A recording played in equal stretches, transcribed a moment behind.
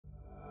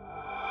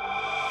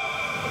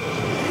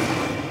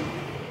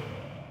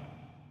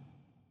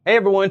Hey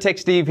everyone, Tech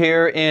Steve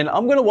here, and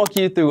I'm going to walk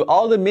you through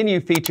all the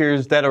menu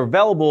features that are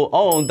available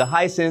on the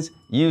Hisense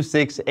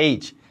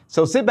U6H.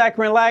 So sit back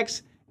and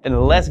relax,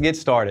 and let's get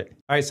started.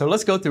 All right, so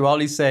let's go through all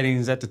these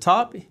settings. At the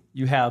top,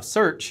 you have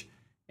search,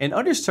 and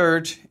under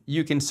search,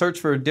 you can search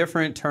for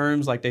different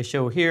terms like they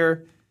show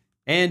here,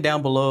 and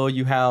down below,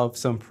 you have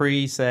some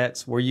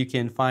presets where you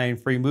can find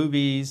free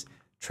movies,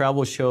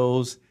 travel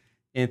shows,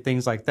 and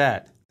things like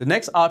that. The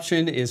next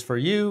option is for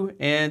you,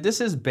 and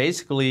this is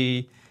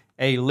basically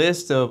a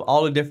list of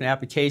all the different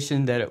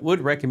applications that it would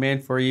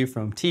recommend for you,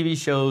 from TV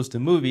shows to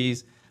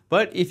movies.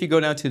 But if you go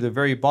down to the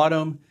very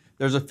bottom,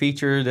 there's a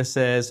feature that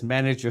says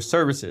manage your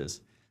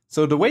services.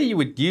 So the way you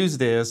would use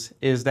this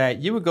is that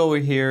you would go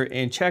in here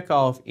and check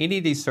off any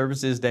of these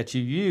services that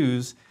you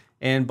use.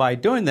 And by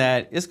doing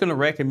that, it's going to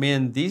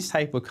recommend these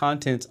type of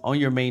contents on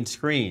your main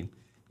screen.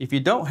 If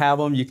you don't have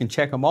them, you can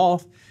check them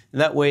off.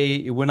 And that way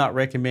it will not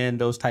recommend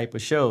those type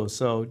of shows.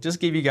 So just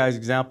give you guys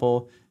an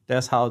example,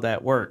 that's how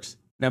that works.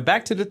 Now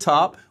back to the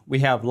top, we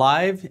have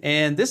live,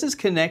 and this is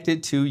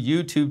connected to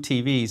YouTube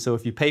TV. So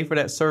if you pay for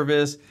that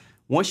service,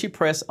 once you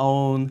press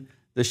on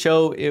the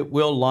show, it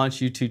will launch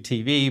YouTube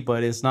TV,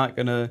 but it's not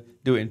gonna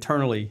do it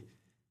internally.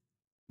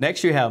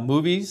 Next, you have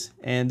movies,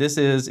 and this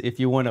is if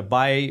you wanna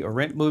buy or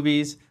rent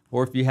movies,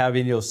 or if you have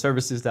any of those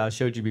services that I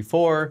showed you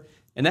before,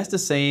 and that's the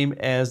same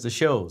as the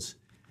shows.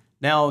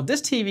 Now,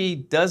 this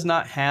TV does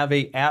not have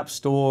an app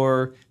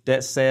store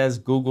that says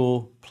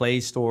Google Play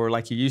Store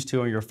like you used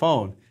to on your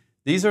phone.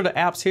 These are the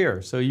apps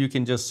here, so you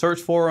can just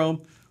search for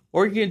them,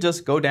 or you can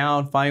just go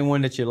down, find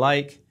one that you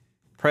like,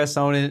 press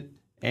on it,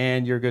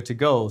 and you're good to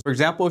go. For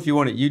example, if you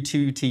want a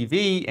YouTube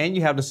TV and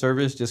you have the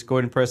service, just go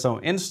ahead and press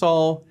on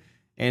install,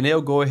 and it'll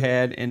go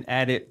ahead and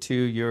add it to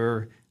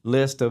your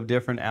list of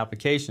different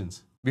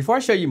applications. Before I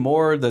show you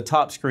more of the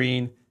top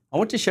screen, I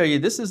want to show you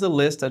this is the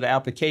list of the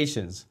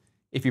applications.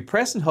 If you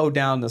press and hold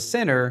down the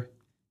center,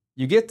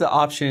 you get the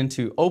option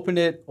to open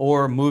it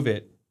or move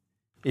it.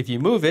 If you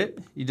move it,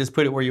 you just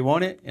put it where you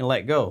want it and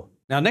let go.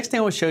 Now, next thing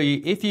I will show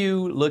you, if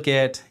you look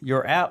at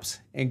your apps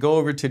and go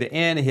over to the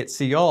end and hit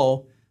see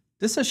all,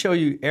 this will show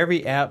you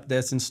every app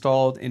that's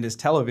installed in this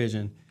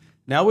television.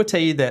 Now, I will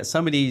tell you that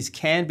some of these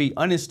can be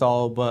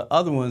uninstalled, but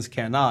other ones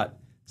cannot.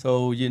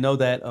 So you know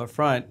that up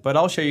front, but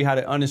I'll show you how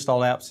to uninstall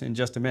apps in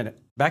just a minute.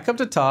 Back up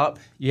to top,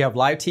 you have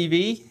live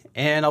TV,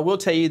 and I will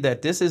tell you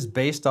that this is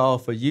based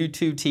off of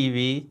YouTube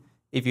TV.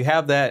 If you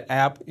have that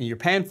app and you're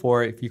paying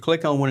for it, if you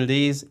click on one of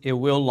these, it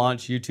will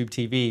launch YouTube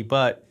TV,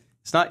 but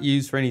it's not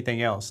used for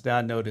anything else that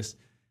I noticed.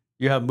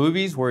 You have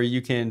movies where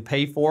you can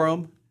pay for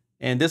them,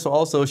 and this will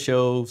also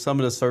show some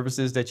of the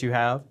services that you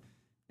have.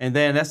 And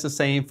then that's the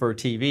same for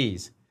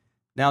TVs.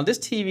 Now, this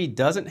TV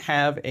doesn't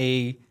have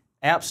a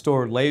app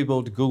store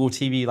labeled Google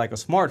TV like a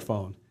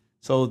smartphone.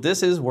 So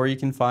this is where you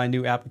can find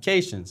new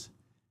applications.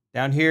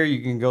 Down here,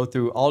 you can go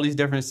through all these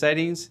different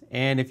settings,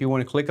 and if you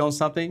want to click on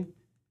something,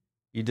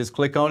 you just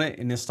click on it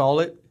and install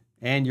it,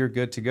 and you're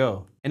good to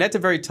go. And at the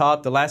very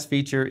top, the last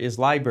feature is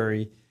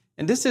library.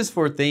 And this is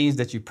for things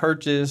that you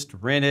purchased,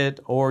 rented,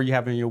 or you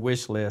have on your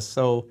wish list.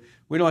 So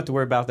we don't have to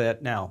worry about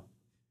that now.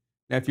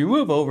 Now, if you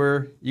move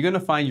over, you're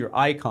gonna find your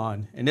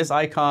icon. And this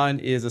icon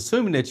is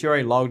assuming that you're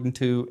already logged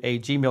into a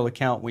Gmail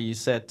account when you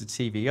set the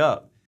TV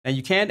up. Now,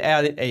 you can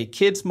add a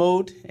kids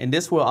mode, and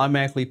this will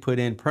automatically put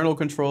in parental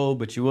control,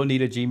 but you will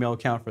need a Gmail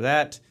account for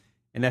that.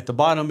 And at the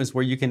bottom is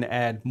where you can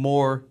add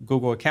more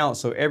Google accounts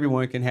so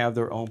everyone can have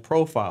their own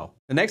profile.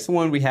 The next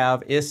one we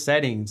have is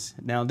settings.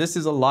 Now, this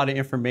is a lot of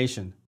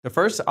information. The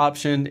first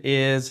option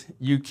is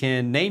you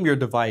can name your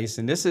device,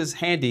 and this is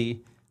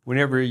handy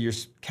whenever you're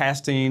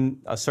casting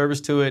a service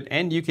to it,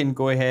 and you can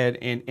go ahead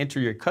and enter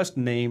your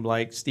custom name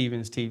like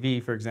Steven's TV,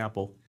 for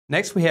example.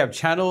 Next, we have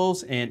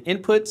channels and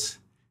inputs.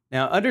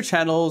 Now, under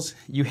channels,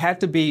 you have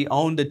to be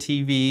on the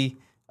TV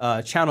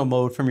channel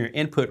mode from your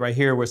input right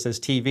here where it says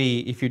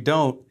TV. If you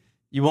don't,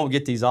 you won't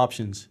get these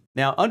options.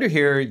 Now, under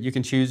here, you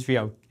can choose if you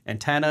have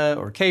antenna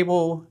or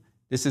cable.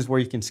 This is where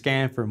you can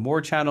scan for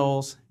more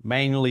channels,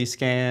 manually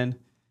scan,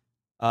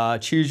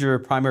 choose your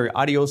primary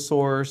audio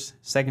source,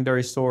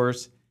 secondary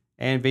source,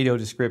 and video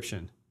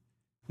description.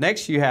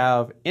 Next, you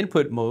have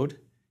input mode,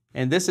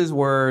 and this is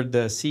where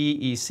the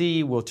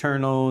CEC will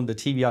turn on the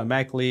TV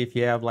automatically if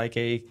you have like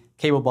a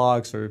cable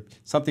box or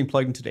something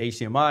plugged into the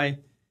HDMI.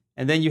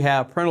 And then you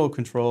have parental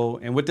control,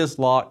 and with this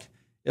lock,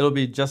 it'll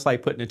be just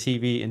like putting a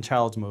TV in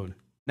child's mode.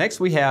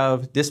 Next, we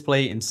have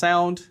display and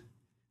sound.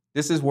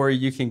 This is where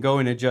you can go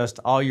and adjust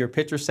all your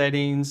picture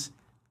settings.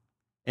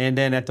 And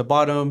then at the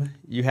bottom,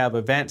 you have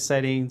advanced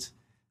settings.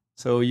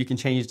 So you can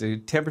change the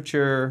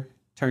temperature,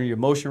 turn your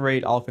motion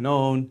rate off and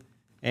on,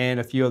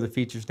 and a few other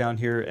features down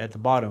here at the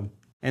bottom.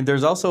 And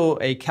there's also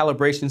a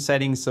calibration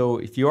setting. So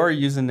if you are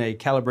using a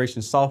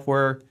calibration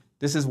software,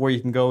 this is where you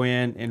can go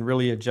in and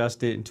really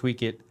adjust it and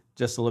tweak it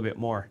just a little bit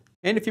more.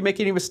 And if you make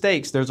any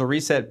mistakes, there's a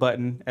reset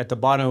button at the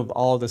bottom of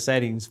all the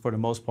settings for the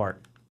most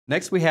part.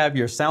 Next, we have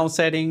your sound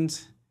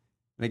settings.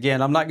 And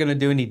again, I'm not going to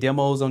do any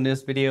demos on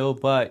this video,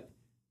 but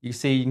you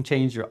see you can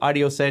change your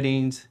audio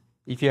settings.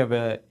 If you have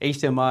a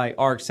HDMI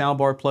ARC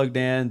soundbar plugged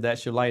in, that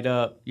should light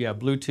up. You have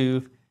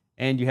Bluetooth,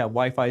 and you have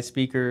Wi-Fi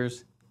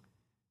speakers.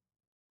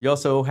 You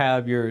also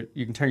have you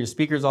can turn your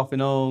speakers off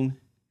and on.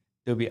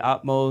 There'll be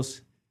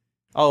Atmos.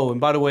 Oh,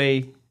 and by the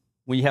way,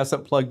 when you have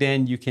something plugged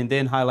in, you can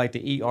then highlight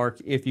the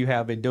eARC if you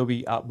have a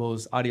Dolby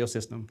Atmos audio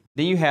system.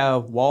 Then you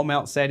have wall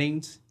mount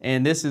settings,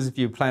 and this is if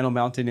you plan on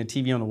mounting a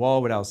TV on the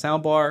wall without a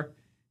sound bar.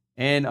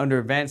 And under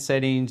advanced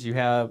settings, you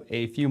have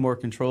a few more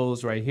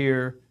controls right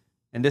here.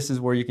 And this is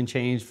where you can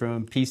change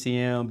from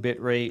PCM,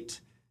 bitrate.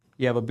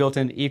 You have a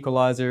built-in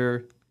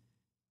equalizer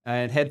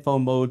and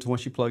headphone modes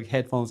once you plug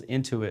headphones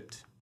into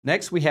it.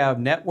 Next, we have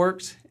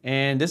networks,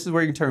 and this is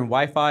where you can turn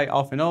Wi-Fi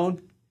off and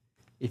on.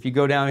 If you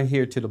go down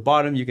here to the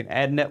bottom, you can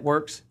add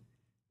networks.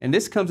 And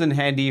this comes in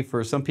handy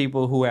for some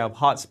people who have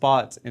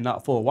hotspots and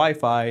not full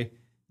Wi-Fi.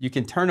 You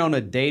can turn on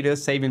a data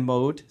saving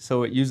mode,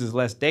 so it uses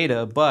less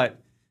data, but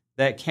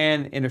that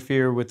can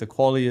interfere with the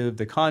quality of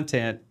the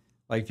content.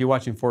 Like if you're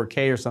watching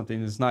 4K or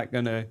something, it's not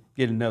gonna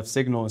get enough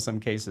signal in some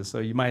cases, so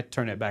you might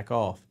turn it back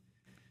off.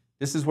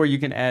 This is where you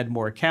can add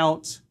more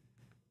accounts.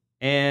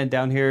 And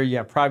down here, you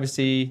have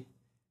privacy.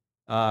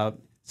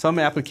 Some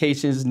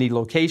applications need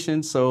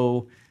location,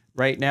 so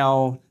right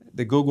now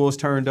the Google is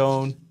turned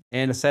on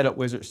and the setup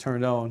wizard is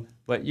turned on,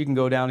 but you can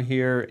go down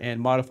here and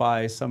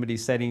modify some of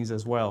these settings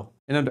as well.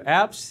 And under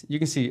apps, you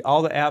can see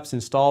all the apps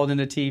installed in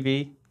the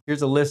TV.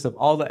 Here's a list of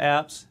all the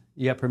apps.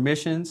 You have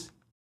permissions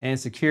and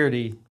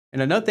security.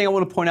 And another thing I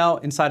want to point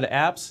out inside the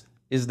apps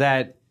is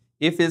that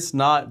if it's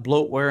not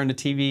bloatware in the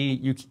TV,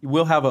 you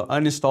will have an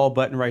uninstall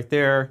button right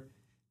there.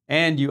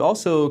 And you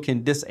also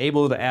can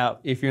disable the app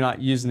if you're not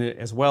using it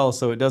as well,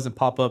 so it doesn't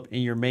pop up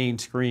in your main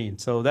screen.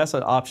 So that's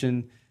an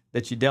option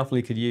that you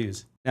definitely could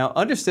use. Now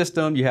under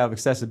system, you have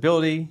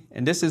accessibility,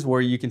 and this is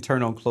where you can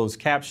turn on closed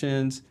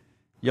captions.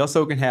 You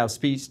also can have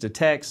speech to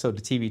text, so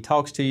the TV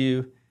talks to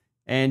you,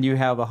 and you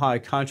have a high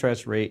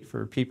contrast rate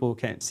for people who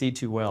can't see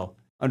too well.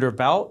 Under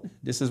About,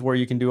 this is where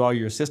you can do all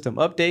your system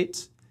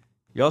updates.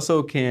 You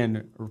also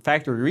can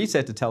factory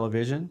reset the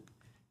television.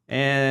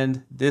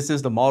 And this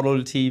is the model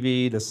of the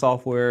TV, the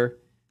software.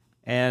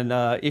 And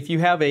if you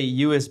have a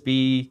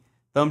USB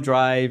thumb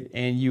drive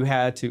and you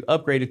had to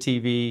upgrade a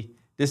TV,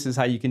 this is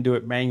how you can do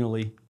it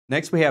manually.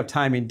 Next, we have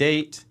time and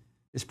date.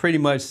 It's pretty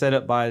much set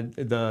up by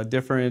the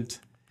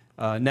different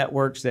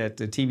networks that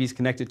the TV is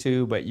connected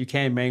to, but you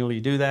can manually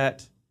do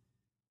that.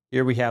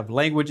 Here we have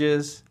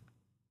languages,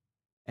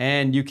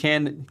 and you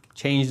can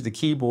change the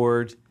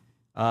keyboard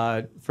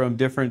from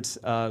different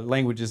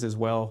languages as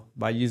well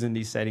by using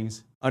these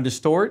settings. Under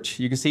storage,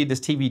 you can see this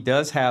TV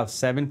does have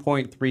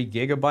 7.3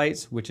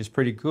 gigabytes, which is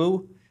pretty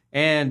cool.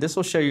 And this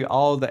will show you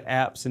all the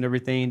apps and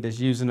everything that's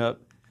using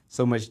up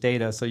so much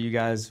data, so you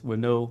guys will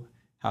know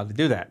how to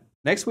do that.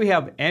 Next, we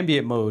have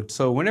ambient mode.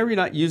 So whenever you're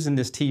not using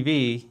this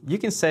TV, you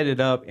can set it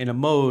up in a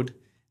mode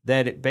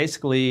that it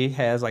basically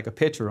has like a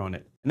picture on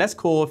it. And that's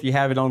cool if you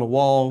have it on the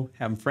wall,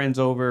 having friends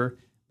over,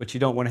 but you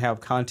don't want to have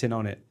content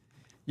on it.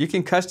 You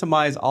can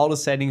customize all the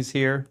settings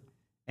here.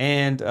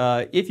 And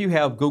if you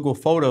have Google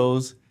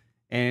Photos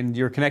and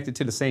you're connected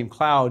to the same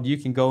cloud, you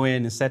can go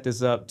in and set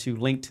this up to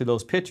link to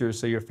those pictures,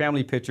 so your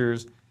family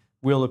pictures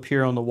will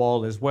appear on the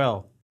wall as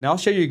well. Now I'll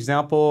show you an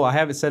example. I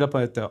have it set up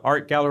at the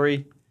art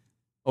gallery.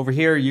 Over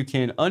here, you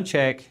can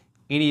uncheck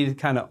any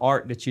kind of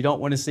art that you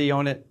don't want to see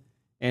on it.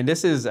 And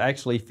this is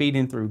actually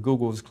feeding through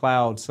Google's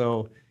cloud.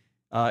 So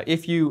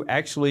if you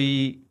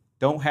actually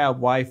don't have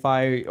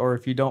Wi-Fi, or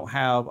if you don't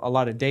have a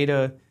lot of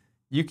data,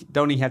 you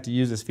don't even have to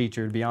use this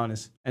feature, to be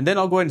honest. And then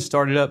I'll go ahead and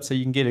start it up so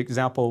you can get an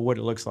example of what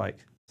it looks like.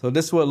 So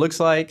this is what it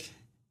looks like.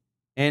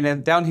 And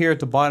then down here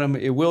at the bottom,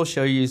 it will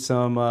show you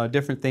some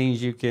different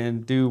things you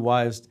can do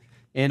whilst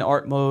in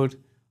art mode,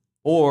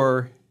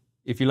 or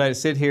if you let it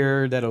sit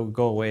here, that'll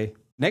go away.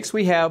 Next,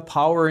 we have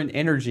power and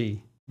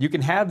energy. You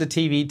can have the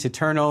TV to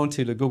turn on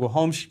to the Google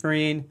home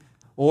screen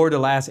or the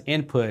last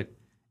input.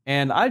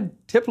 And I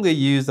typically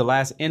use the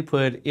last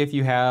input if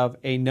you have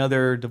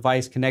another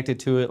device connected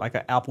to it, like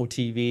an Apple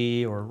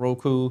TV or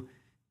Roku.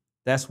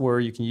 That's where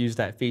you can use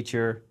that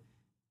feature.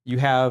 You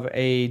have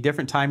a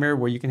different timer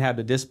where you can have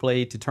the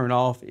display to turn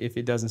off if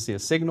it doesn't see a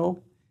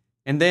signal.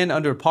 And then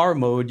under power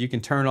mode, you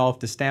can turn off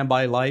the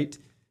standby light.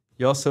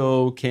 You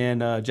also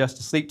can adjust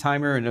the sleep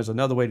timer, and there's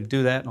another way to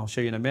do that, and I'll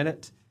show you in a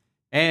minute.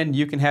 And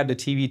you can have the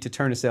TV to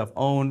turn itself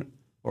on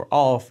or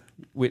off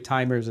with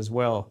timers as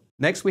well.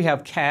 Next, we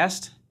have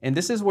cast, and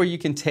this is where you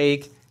can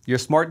take your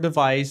smart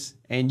device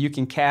and you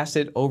can cast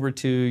it over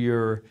to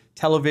your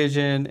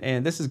television.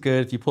 And this is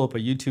good if you pull up a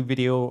YouTube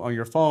video on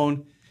your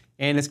phone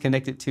and it's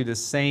connected to the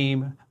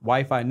same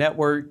Wi-Fi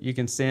network. You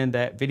can send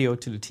that video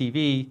to the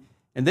TV,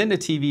 and then the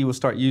TV will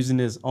start using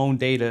its own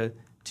data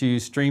to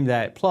stream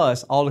that,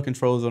 plus all the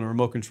controls on the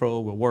remote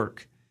control will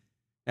work.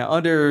 Now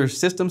under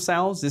system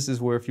sounds, this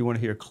is where if you want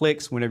to hear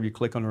clicks whenever you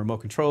click on the remote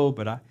control,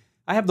 but I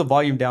have the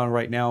volume down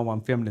right now while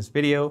I'm filming this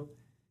video.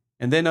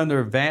 And then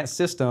under advanced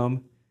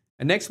system,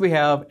 and next we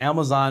have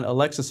Amazon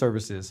Alexa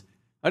services.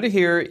 Under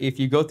here, if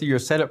you go through your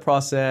setup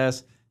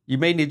process, you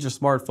may need your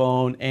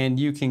smartphone, and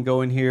you can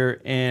go in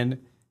here and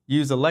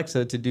use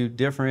Alexa to do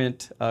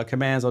different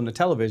commands on the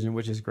television,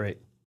 which is great.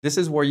 This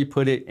is where you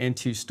put it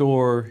into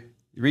store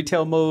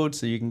retail mode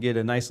so you can get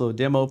a nice little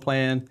demo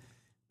plan.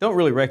 Don't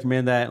really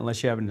recommend that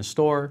unless you have it in the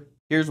store.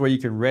 Here's where you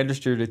can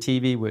register the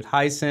TV with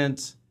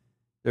Hisense.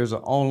 There's an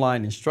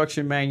online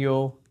instruction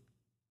manual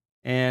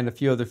and a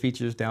few other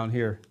features down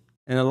here.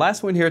 And the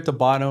last one here at the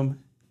bottom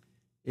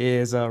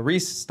is a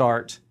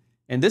restart.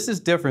 And this is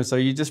different, so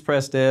you just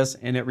press this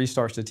and it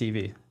restarts the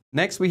TV.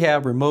 Next we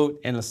have remote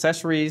and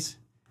accessories.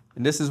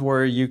 And this is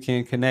where you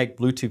can connect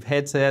Bluetooth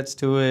headsets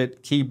to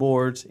it,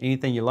 keyboards,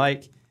 anything you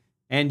like.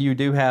 And you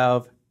do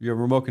have your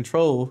remote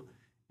control.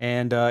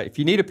 And if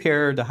you need to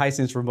pair the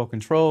Hisense remote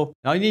control,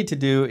 all you need to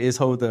do is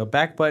hold the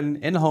back button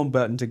and the home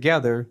button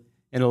together,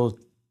 and it'll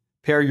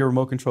pair your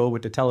remote control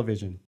with the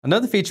television.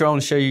 Another feature I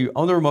want to show you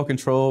on the remote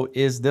control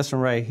is this one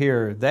right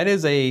here. That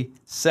is a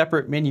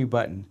separate menu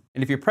button.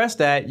 And if you press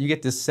that, you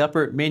get this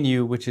separate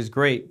menu, which is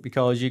great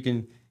because you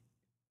can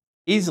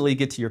easily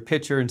get to your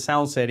picture and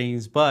sound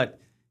settings, but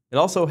it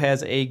also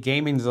has a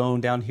gaming zone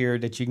down here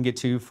that you can get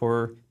to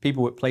for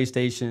people with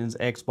PlayStations,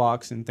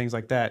 Xbox, and things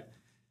like that.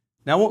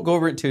 Now, I won't go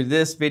over into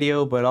this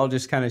video, but I'll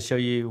just kind of show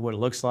you what it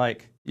looks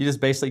like. You just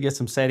basically get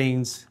some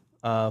settings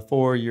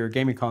for your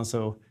gaming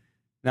console.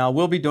 Now,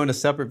 we'll be doing a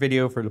separate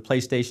video for the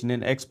PlayStation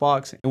and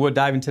Xbox, and we'll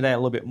dive into that a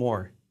little bit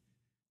more.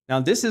 Now,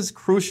 this is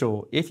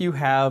crucial. If you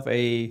have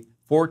a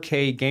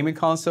 4K gaming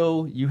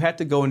console, you have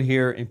to go in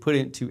here and put it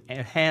into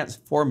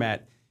enhanced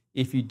format.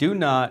 If you do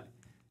not,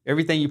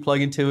 everything you plug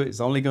into it is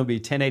only going to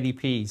be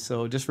 1080p.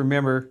 So just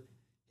remember,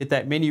 hit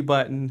that menu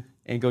button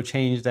and go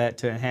change that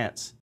to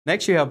enhance.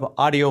 Next, you have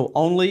audio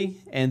only,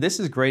 and this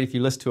is great if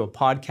you listen to a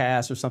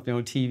podcast or something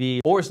on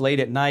TV, or it's late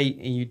at night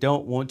and you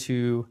don't want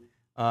to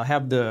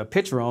have the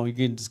picture on. You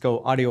can just go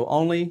audio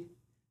only.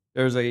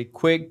 There's a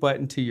quick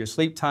button to your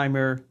sleep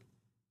timer,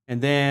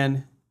 and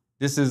then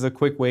this is a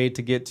quick way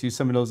to get to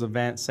some of those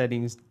advanced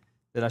settings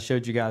that I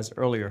showed you guys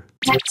earlier.